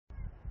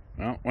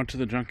Well, went to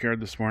the junkyard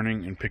this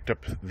morning and picked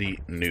up the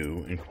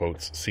new, in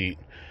quotes, seat.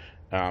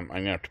 I'm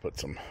going to have to put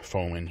some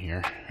foam in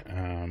here.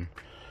 And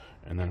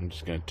then I'm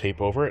just going to tape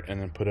over it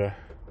and then put a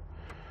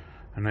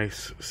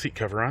nice seat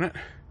cover on it.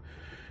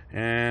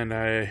 And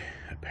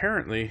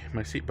apparently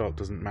my seatbelt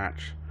doesn't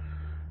match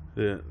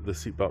the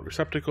seatbelt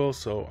receptacle,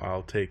 so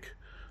I'll take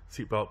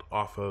the seatbelt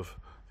off of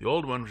the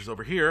old one, which is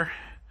over here,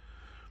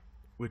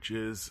 which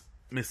is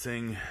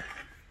missing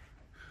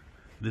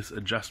this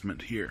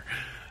adjustment here.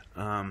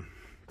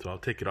 So I'll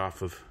take it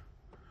off of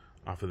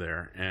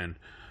there, and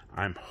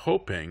I'm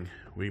hoping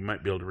we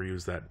might be able to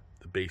reuse the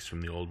base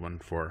from the old one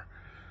for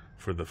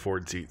the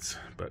Ford seats,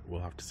 but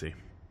we'll have to see.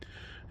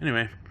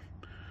 Anyway,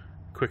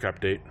 quick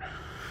update.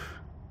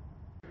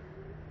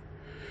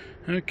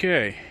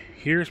 Okay,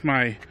 here's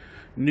my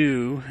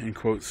new, in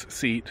quotes,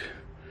 seat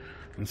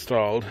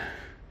installed.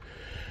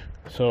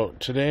 So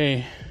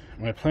today,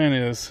 my plan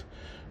is,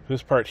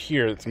 this part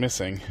here that's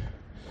missing,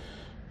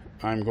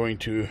 I'm going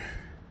to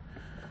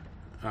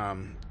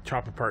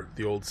chop apart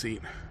the old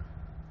seat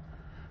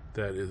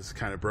that is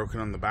kind of broken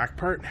on the back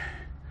part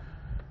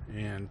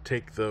and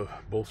take the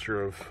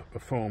bolster of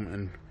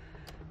foam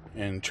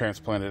and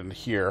transplant it in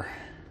here.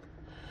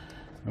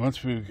 And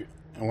once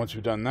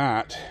we've done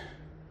that,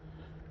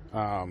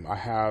 I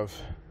have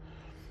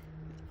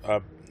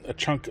a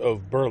chunk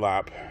of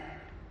burlap,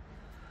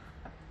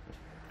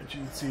 which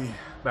you can see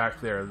back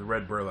there, the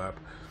red burlap,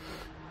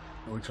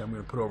 which I'm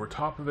going to put over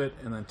top of it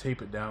and then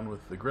tape it down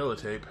with the Gorilla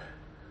Tape.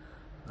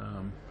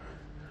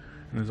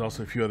 And there's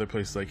also a few other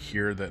places like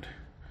here that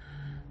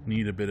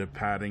need a bit of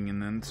padding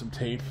and then some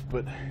tape,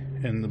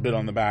 and the bit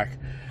on the back.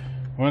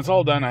 When it's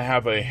all done, I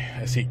have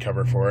a seat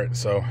cover for it,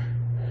 so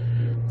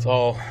it's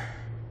all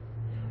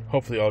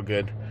hopefully all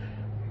good.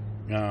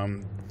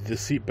 The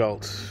seat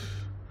belt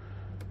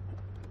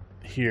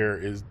here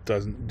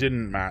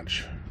didn't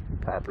match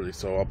properly,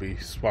 so I'll be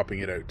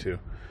swapping it out too.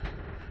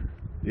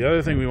 The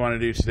other thing we want to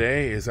do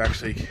today is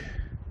actually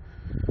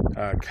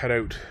cut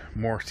out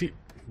more seat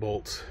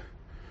bolts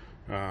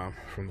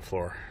from the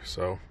floor.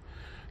 So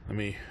let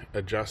me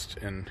adjust,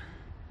 and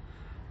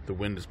the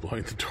wind is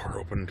blowing the door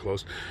open and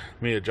closed.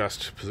 Let me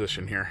adjust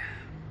position here.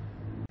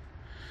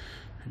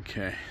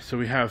 Okay, so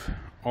we have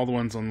all the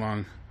ones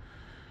along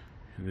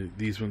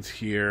these ones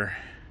here,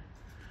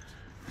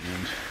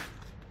 and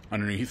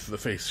underneath the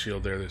face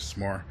shield there's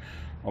more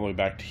all the way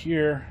back to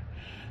here,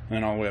 and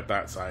then all the way up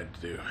that side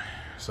to do.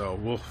 So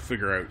we'll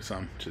figure out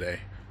some today,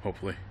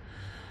 hopefully.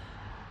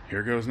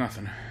 Here goes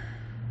nothing.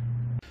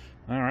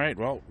 Alright,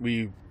 well,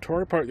 we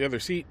tore apart the other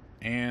seat,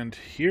 and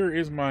here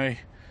is my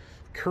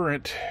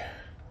current,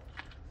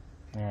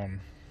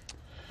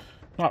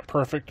 not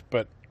perfect,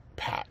 but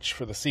patch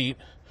for the seat.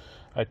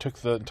 I took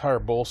the entire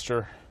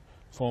bolster,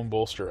 foam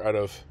bolster, out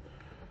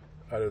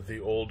of the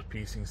old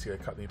piece. You can see I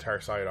cut the entire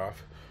side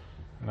off.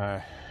 And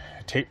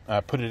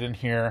I put it in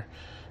here.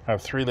 I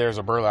have 3 layers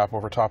of burlap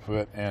over top of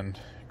it and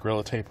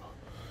Gorilla Tape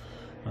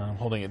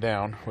holding it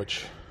down,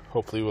 which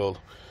hopefully will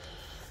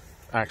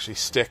actually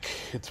stick.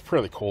 It's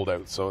fairly cold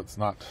out, so it's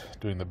not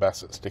doing the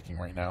best at sticking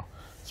right now,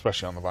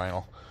 especially on the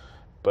vinyl.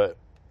 But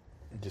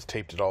just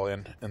taped it all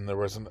in, and there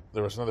was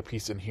another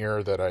piece in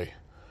here that I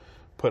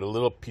put a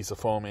little piece of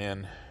foam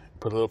in,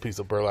 put a little piece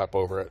of burlap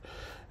over it,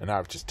 and now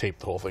I've just taped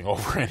the whole thing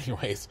over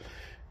anyways.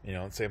 You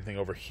know, and same thing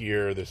over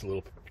here. There's a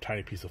little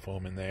tiny piece of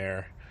foam in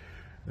there.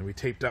 Then we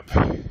taped up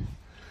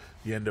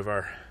the end of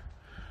our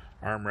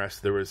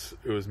armrest.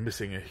 It was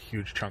missing a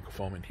huge chunk of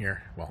foam in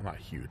here. Well, not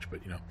huge,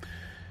 but you know.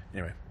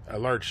 Anyway, a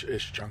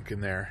large-ish chunk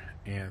in there,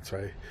 and so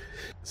I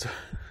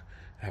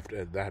have to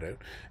edit that out.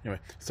 Anyway,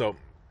 so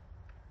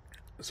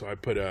I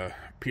put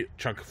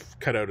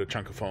cut out a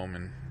chunk of foam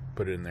and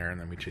put it in there,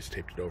 and then we just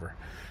taped it over.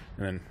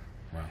 And then,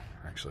 well,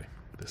 actually,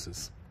 this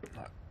is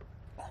not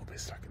all the way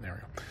stuck in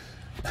there.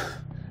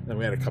 Then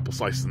we had a couple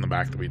slices in the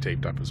back that we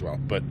taped up as well.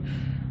 But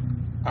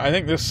I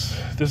think this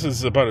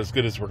is about as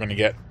good as we're going to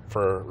get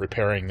for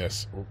repairing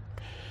this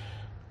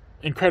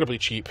incredibly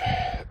cheap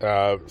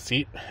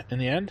seat in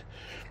the end.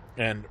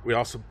 And I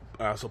also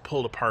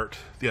pulled apart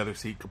the other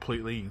seat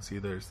completely. You can see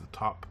there's the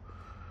top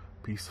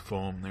piece of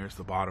foam, there's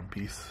the bottom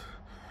piece,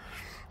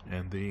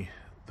 and the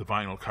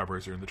vinyl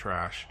covers are in the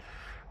trash.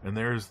 And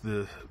there's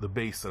the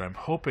base that I'm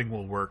hoping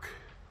will work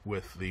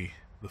with the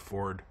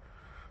Ford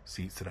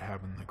seats that I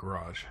have in the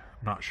garage.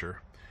 I'm not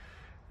sure.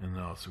 And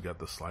then also got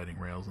the sliding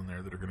rails in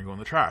there that are going to go in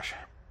the trash.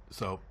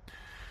 So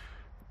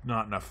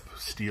not enough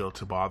steel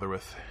to bother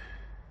with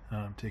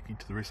taking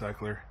to the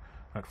recycler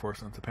at 4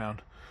 cents a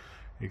pound.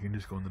 You can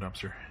just go in the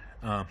dumpster.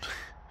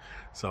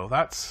 So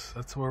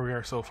that's where we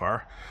are so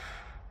far.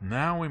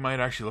 Now we might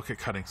actually look at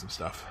cutting some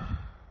stuff.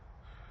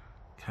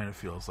 Kind of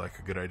feels like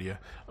a good idea.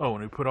 Oh,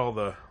 and we put all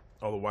the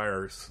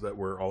wires that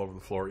were all over the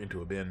floor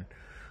into a bin.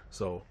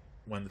 So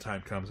when the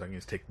time comes, I can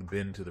just take the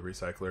bin to the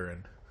recycler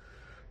and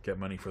get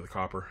money for the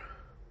copper.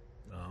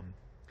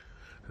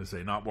 As I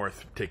say, not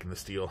worth taking the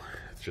steel.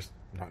 It's just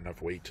not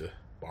enough weight to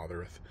bother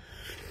with.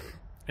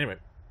 Anyway,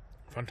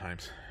 fun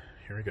times.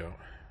 Here we go.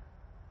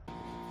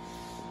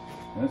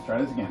 Let's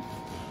try this again.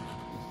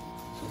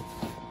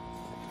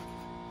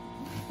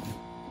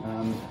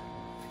 Yeah.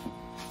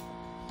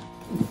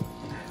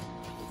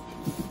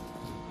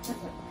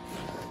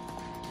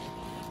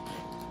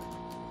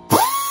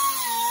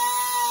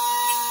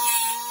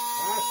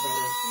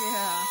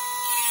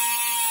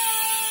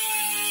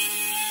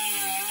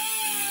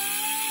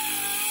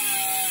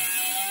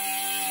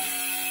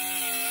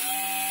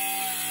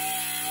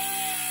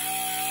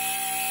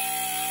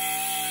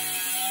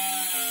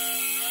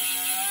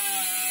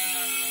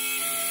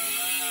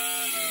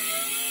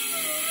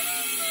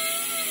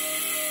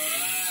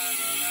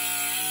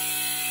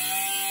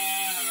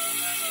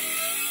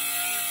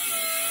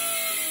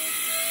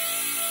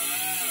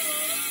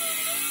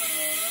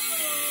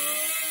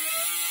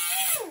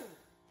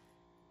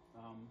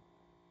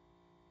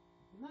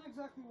 Not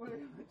exactly what I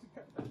like to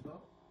cut that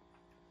though.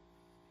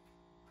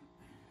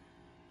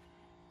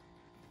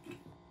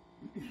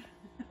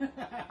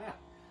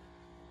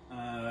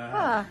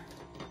 Huh.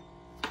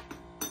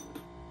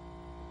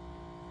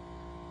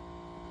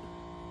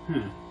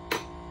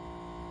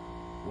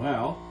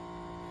 Well,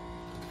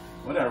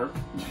 whatever.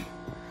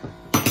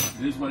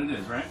 It is what it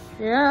is, right?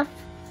 Yeah.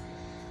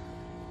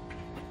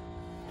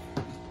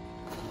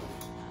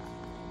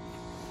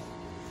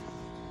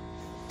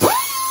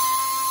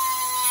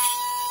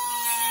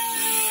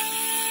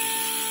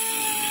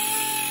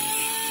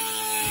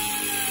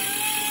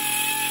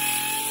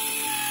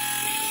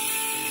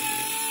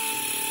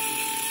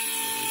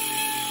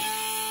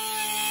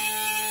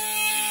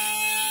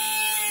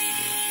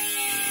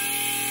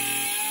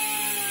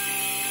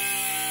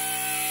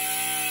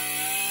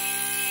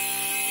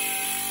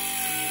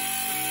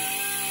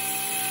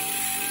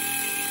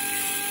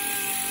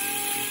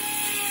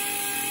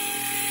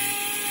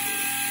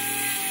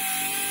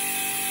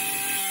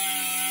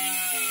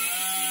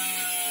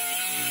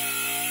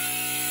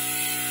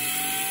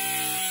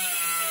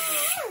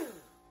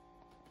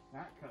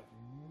 That cuts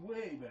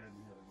way better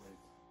than the other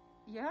blades.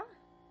 Yeah.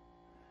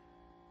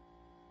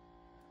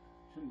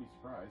 Shouldn't be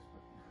surprised,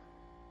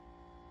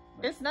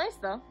 but It's nice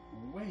though.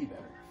 way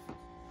better.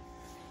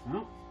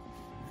 Well.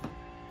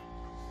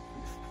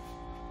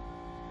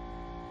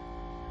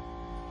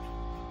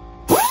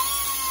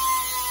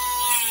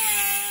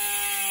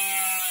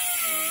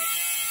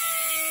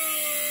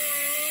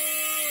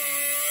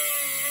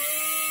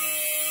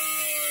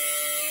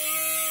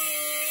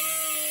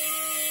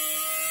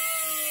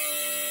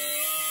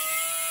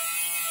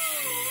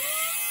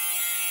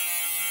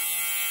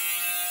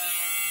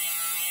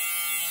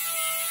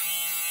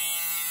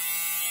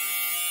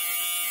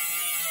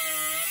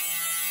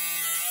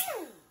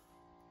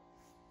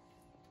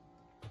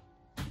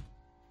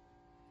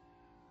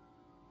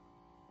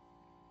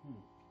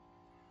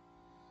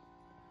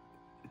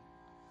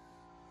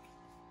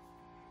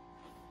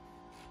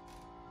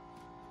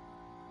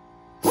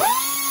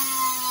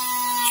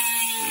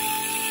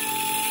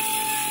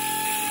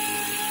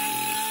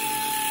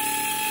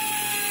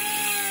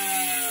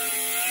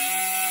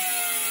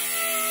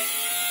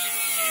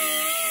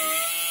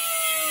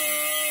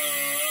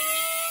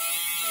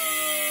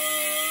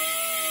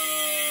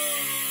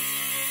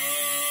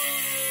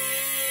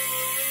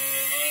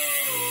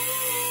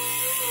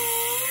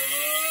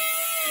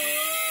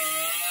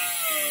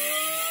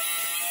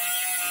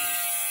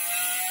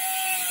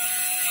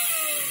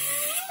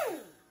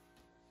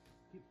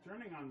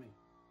 Turning on me.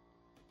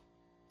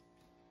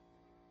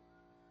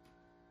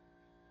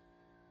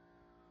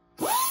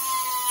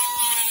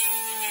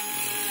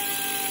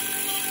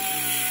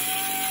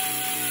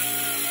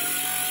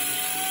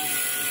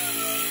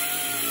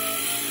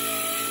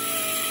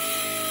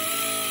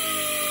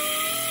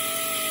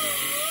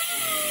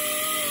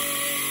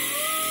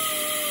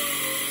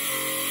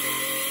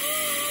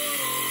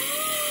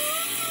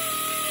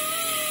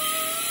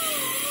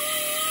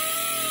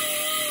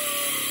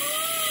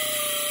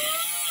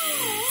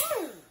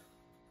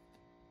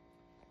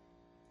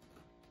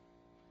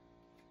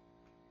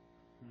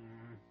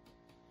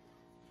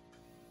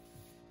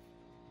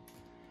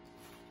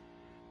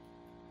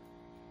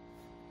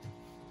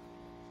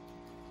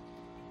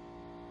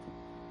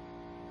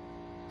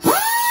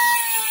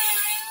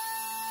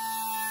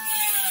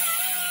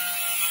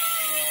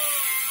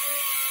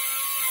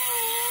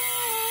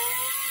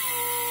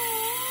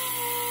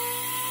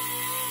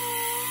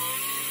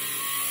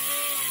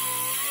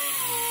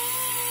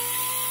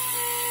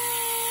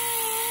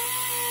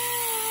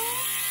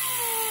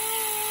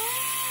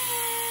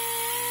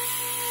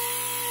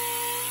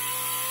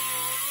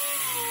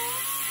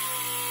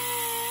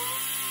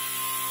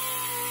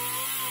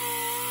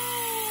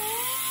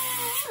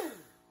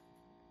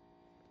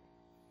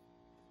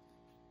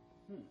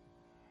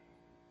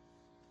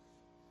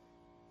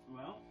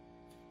 Well,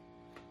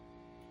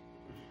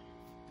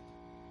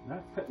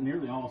 that's cut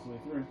nearly almost the way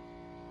through.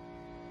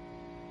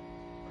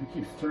 It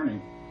keeps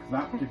turning, because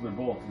that particular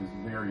bolt is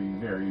very,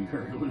 very,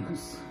 very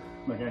loose.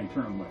 Like I can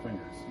turn it with my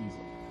fingers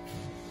easily.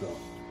 So,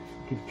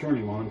 it keeps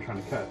turning while I'm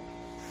trying to cut,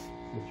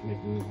 which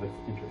makes it less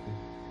interesting.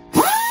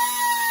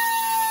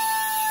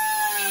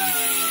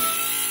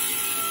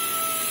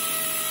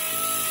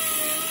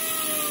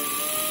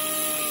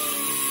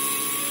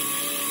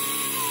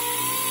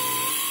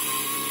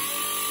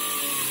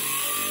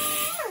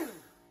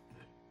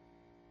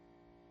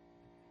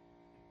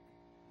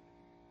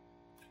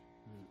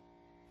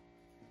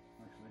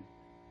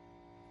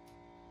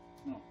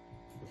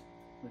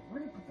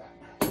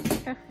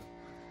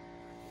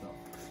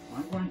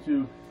 I'm going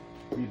to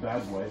be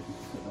bad boy.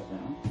 Put that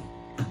down.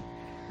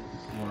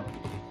 Or,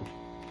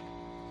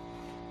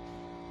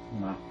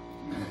 no.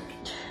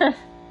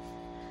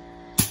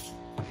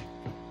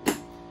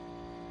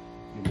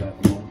 Give that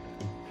a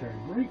momentary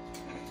break.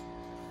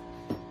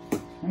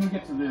 When we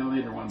get to the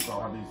later ones,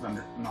 I'll have these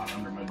not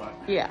under my butt.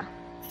 Yeah.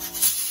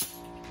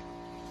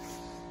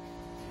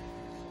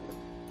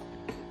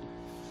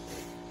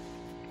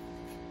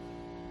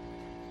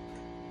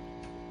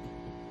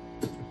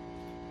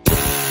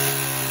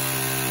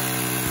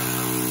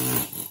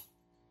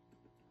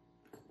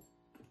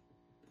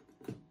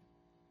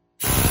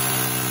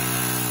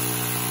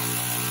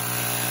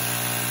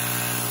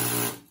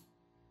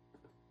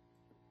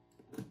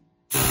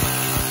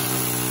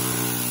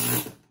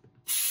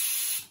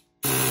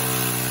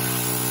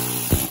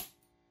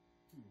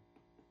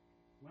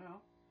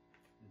 Well,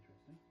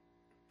 interesting.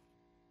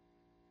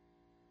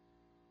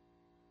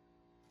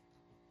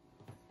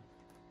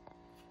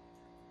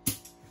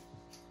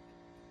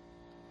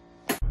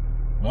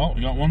 Well,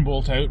 we got one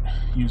bolt out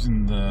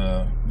using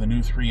the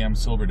new 3M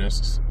silver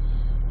discs,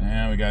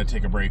 and we got to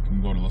take a break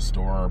and go to the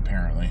store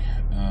apparently.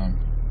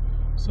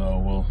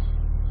 So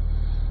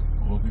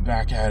we'll be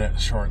back at it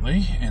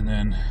shortly, and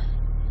then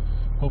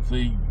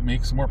hopefully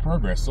make some more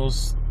progress.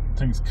 Those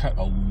things cut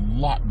a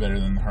lot better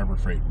than the Harbor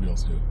Freight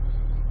wheels do.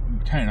 I'm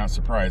kind of not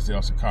surprised. They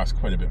also cost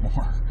quite a bit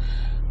more.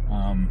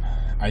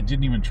 I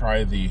didn't even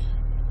try the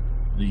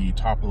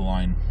top of the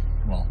line,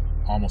 well,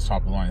 almost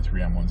top of the line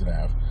 3M ones that I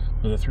have,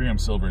 but the 3M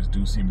silvers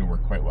do seem to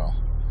work quite well.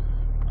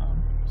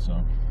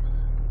 So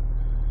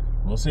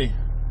we'll see.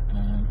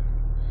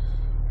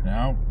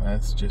 Now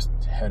let's just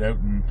head out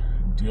and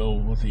deal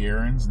with the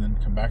errands and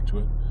then come back to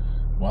it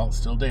while it's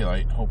still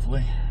daylight,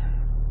 hopefully.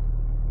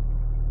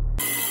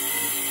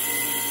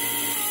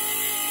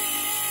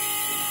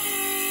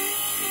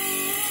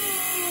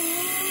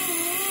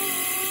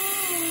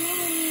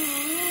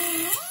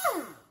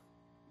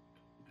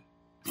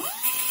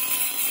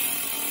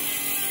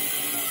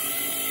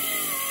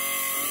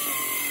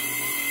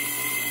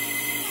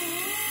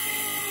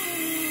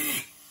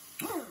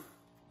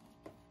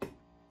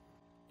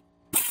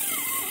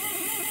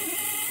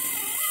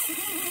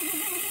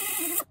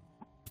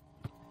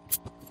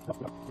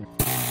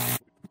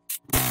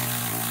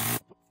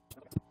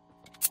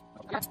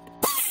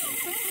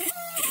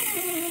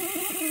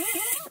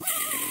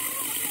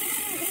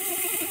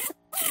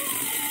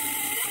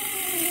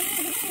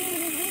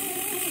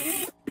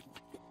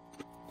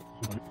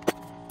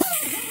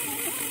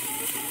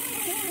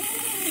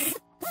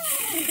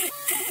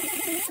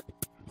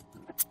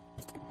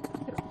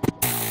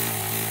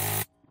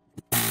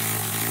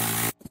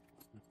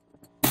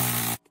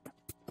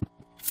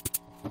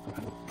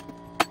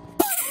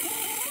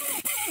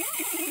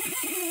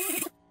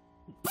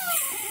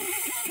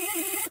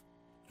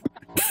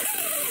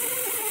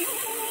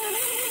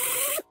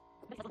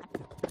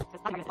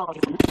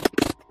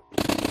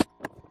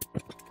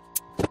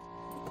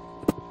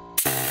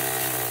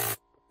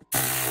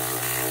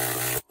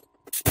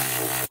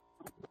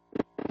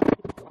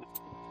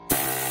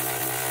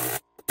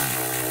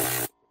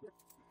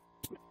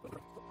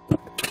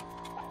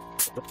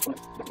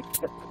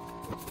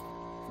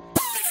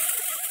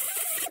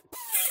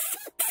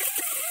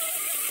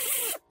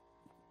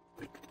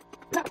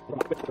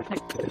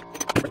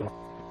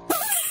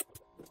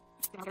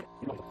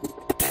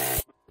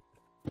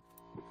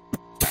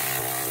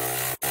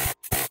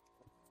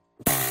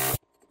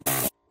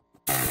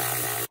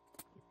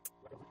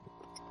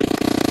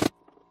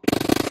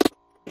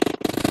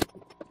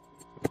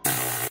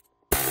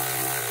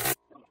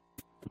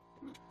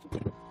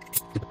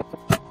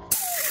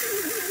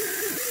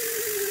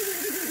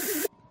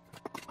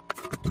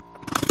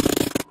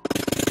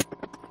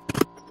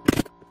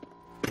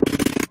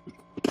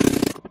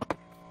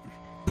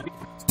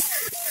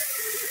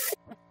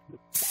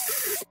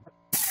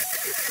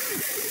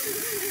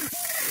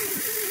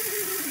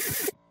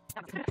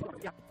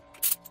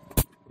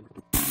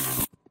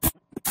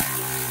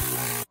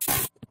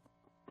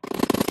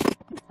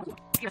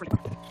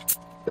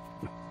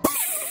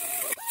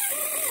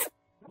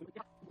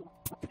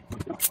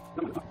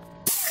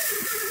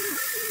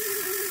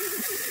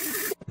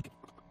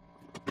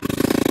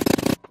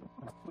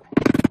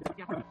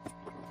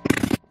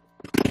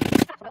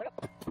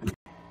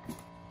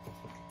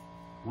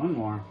 One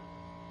more.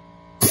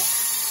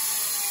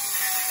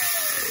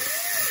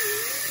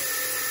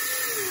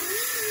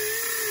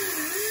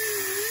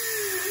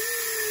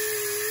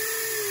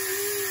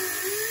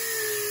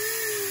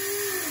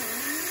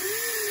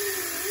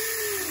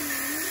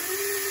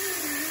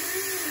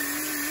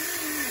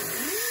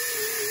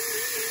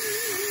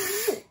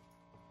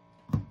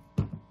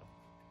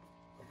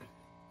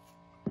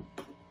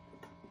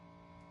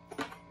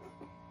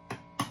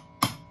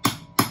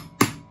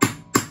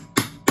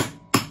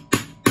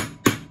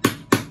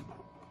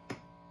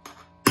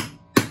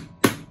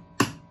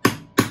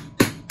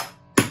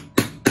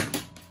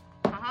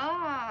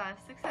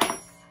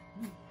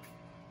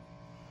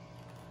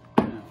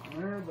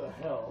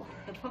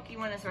 The pokey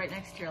one is right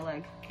next to your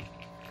leg.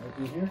 Right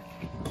through here?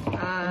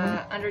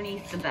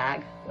 Underneath the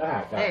bag.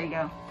 Ah, got There it. you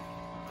go.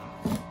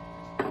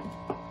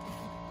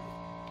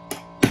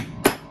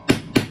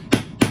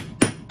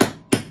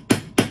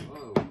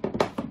 Whoa.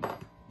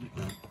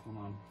 Come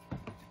on.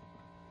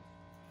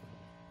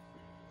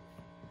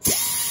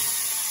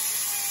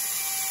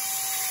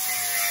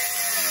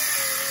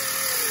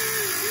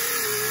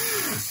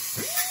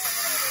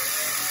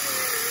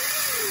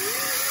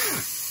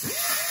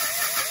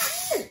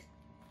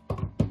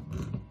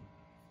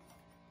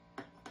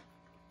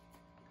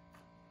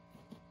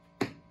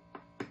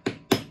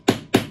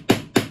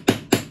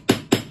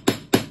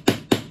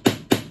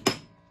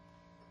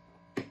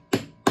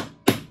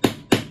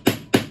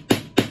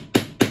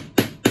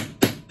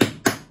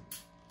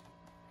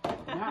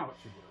 Now it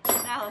should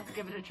work. Now let's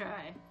give it a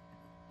try.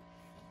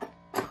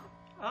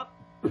 Oh,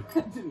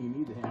 Didn't even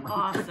need the hammer.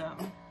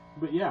 awesome.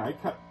 But yeah, I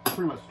cut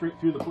pretty much straight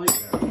through the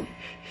plate there.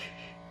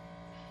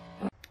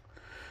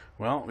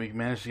 Well, we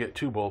managed to get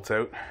 2 bolts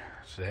out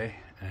today,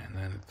 and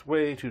then it's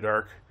way too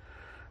dark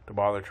to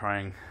bother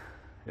trying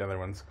the other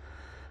ones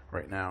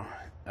right now.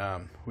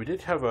 We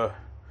did have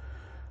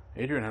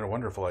Adrian had a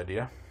wonderful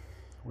idea,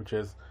 which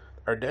is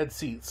our dead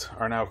seats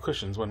are now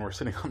cushions when we're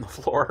sitting on the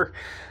floor.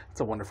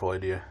 It's a wonderful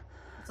idea.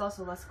 It's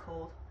also less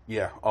cold.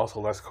 Yeah, also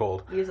less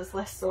cold. Leaves us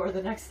less sore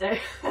the next day.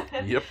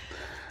 Yep.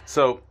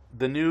 So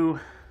the new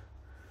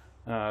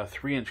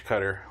 3-inch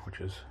cutter, which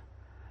is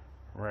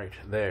right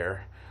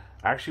there,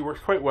 actually works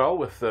quite well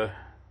with the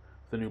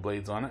new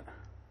blades on it.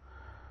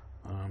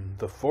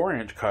 The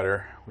 4-inch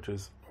cutter, which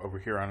is over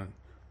here on it,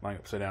 lying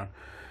upside down,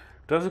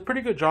 does a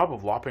pretty good job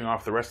of lopping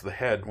off the rest of the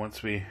head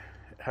once we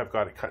have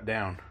got it cut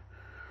down.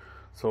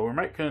 So we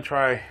might gonna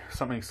try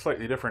something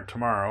slightly different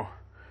tomorrow,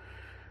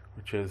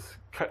 which is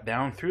cut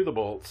down through the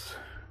bolts,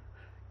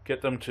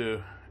 get them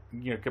to,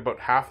 get about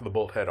half of the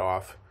bolt head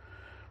off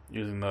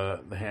using the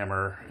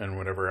hammer and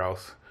whatever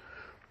else,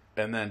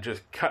 and then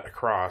just cut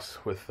across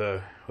with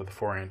the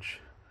 4-inch,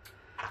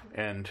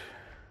 and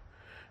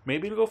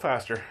maybe it'll go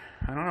faster.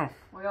 I don't know.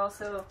 We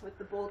also, with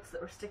the bolts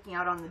that were sticking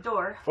out on the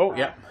door. Oh,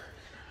 yeah.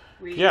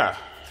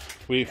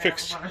 We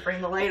fixed. Want to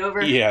bring the light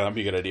over? Yeah, that'd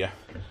be a good idea.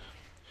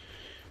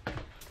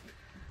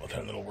 With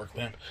that little work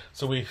lamp.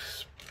 So we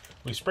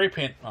spray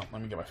paint. Oh,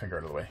 let me get my finger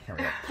out of the way. Here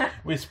we go.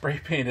 We spray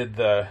painted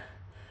the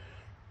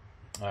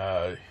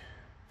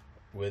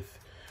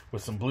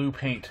with some blue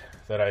paint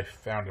that I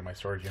found in my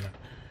storage unit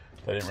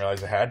that I didn't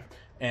realize I had,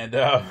 and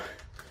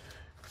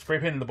spray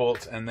painted the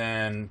bolts and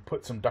then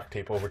put some duct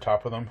tape over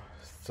top of them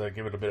to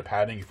give it a bit of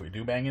padding if we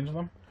do bang into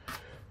them.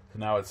 So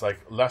now it's like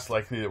less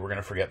likely that we're going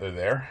to forget they're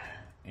there,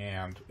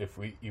 and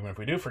even if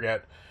we do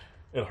forget,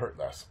 it'll hurt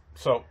less.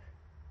 So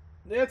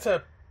it's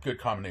a good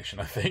combination,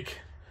 I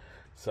think.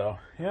 So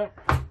yeah,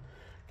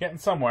 getting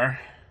somewhere.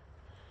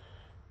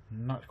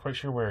 Not quite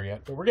sure where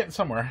yet, but we're getting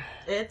somewhere.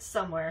 It's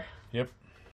somewhere. Yep.